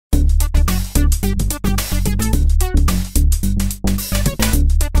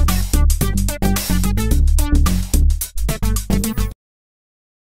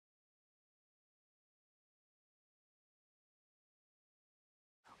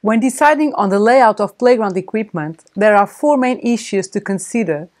When deciding on the layout of playground equipment, there are four main issues to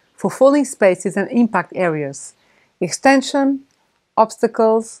consider for falling spaces and impact areas: extension,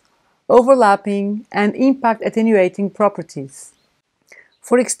 obstacles, overlapping, and impact attenuating properties.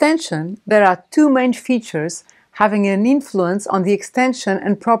 For extension, there are two main features having an influence on the extension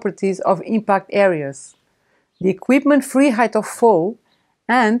and properties of impact areas: the equipment free height of fall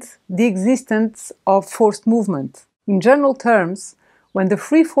and the existence of forced movement. In general terms, when the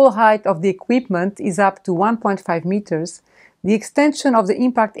free fall height of the equipment is up to 1.5 meters, the extension of the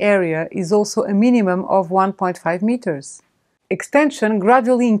impact area is also a minimum of 1.5 meters. Extension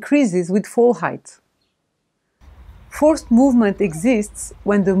gradually increases with fall height. Forced movement exists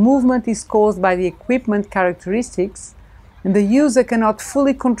when the movement is caused by the equipment characteristics and the user cannot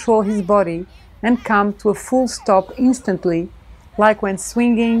fully control his body and come to a full stop instantly, like when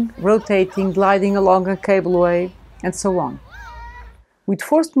swinging, rotating, gliding along a cableway, and so on. With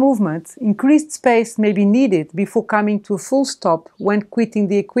forced movement, increased space may be needed before coming to a full stop when quitting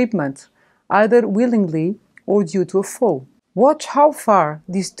the equipment, either willingly or due to a fall. Watch how far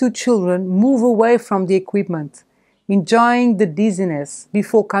these two children move away from the equipment, enjoying the dizziness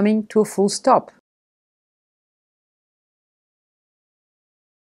before coming to a full stop.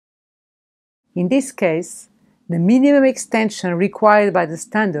 In this case, the minimum extension required by the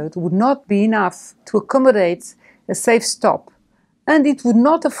standard would not be enough to accommodate a safe stop, and it would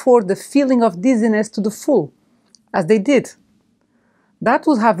not afford the feeling of dizziness to the full, as they did. That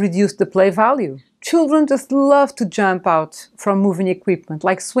would have reduced the play value. Children just love to jump out from moving equipment,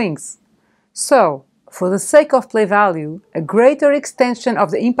 like swings. So, for the sake of play value, a greater extension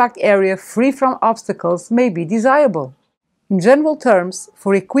of the impact area free from obstacles may be desirable. In general terms,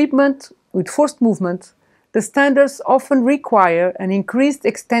 for equipment with forced movement, the standards often require an increased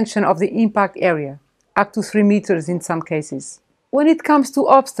extension of the impact area, up to 3 meters in some cases. When it comes to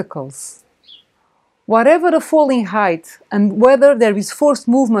obstacles, whatever the falling height and whether there is forced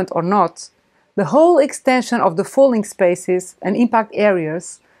movement or not, the whole extension of the falling spaces and impact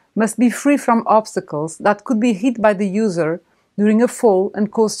areas must be free from obstacles that could be hit by the user during a fall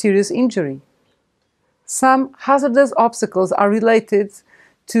and cause serious injury. Some hazardous obstacles are related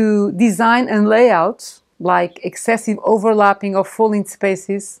to design and layout, like excessive overlapping of falling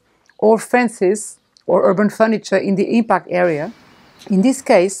spaces or fences or urban furniture in the impact area. In this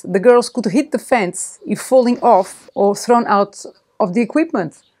case, the girls could hit the fence if falling off or thrown out of the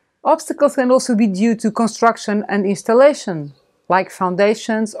equipment. Obstacles can also be due to construction and installation, like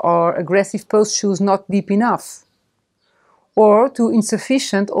foundations or aggressive post shoes not deep enough, or to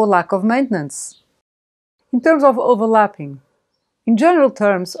insufficient or lack of maintenance. In terms of overlapping, in general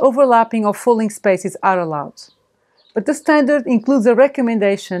terms, overlapping of falling spaces are allowed, but the standard includes a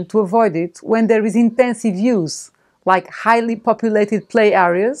recommendation to avoid it when there is intensive use, like highly populated play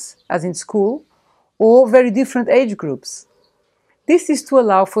areas, as in school, or very different age groups. This is to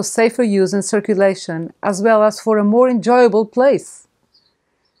allow for safer use and circulation, as well as for a more enjoyable place.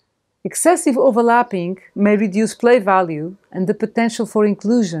 Excessive overlapping may reduce play value and the potential for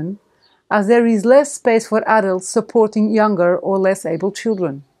inclusion, as there is less space for adults supporting younger or less able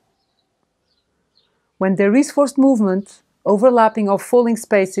children. When there is forced movement, overlapping of falling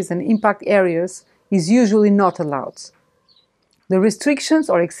spaces and impact areas is usually not allowed. The restrictions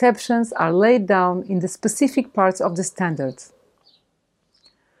or exceptions are laid down in the specific parts of the standard.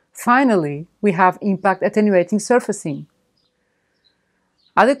 Finally, we have impact attenuating surfacing.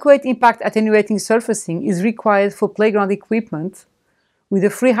 Adequate impact attenuating surfacing is required for playground equipment with a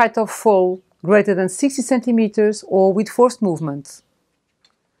free height of fall greater than 60 centimeters or with forced movement.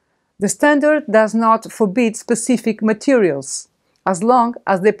 The standard does not forbid specific materials, as long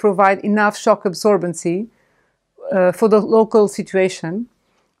as they provide enough shock absorbency for the local situation,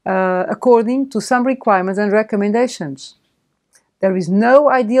 according to some requirements and recommendations. There is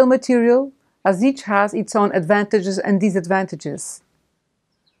no ideal material, as each has its own advantages and disadvantages.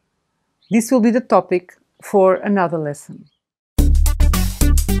 This will be the topic for another lesson.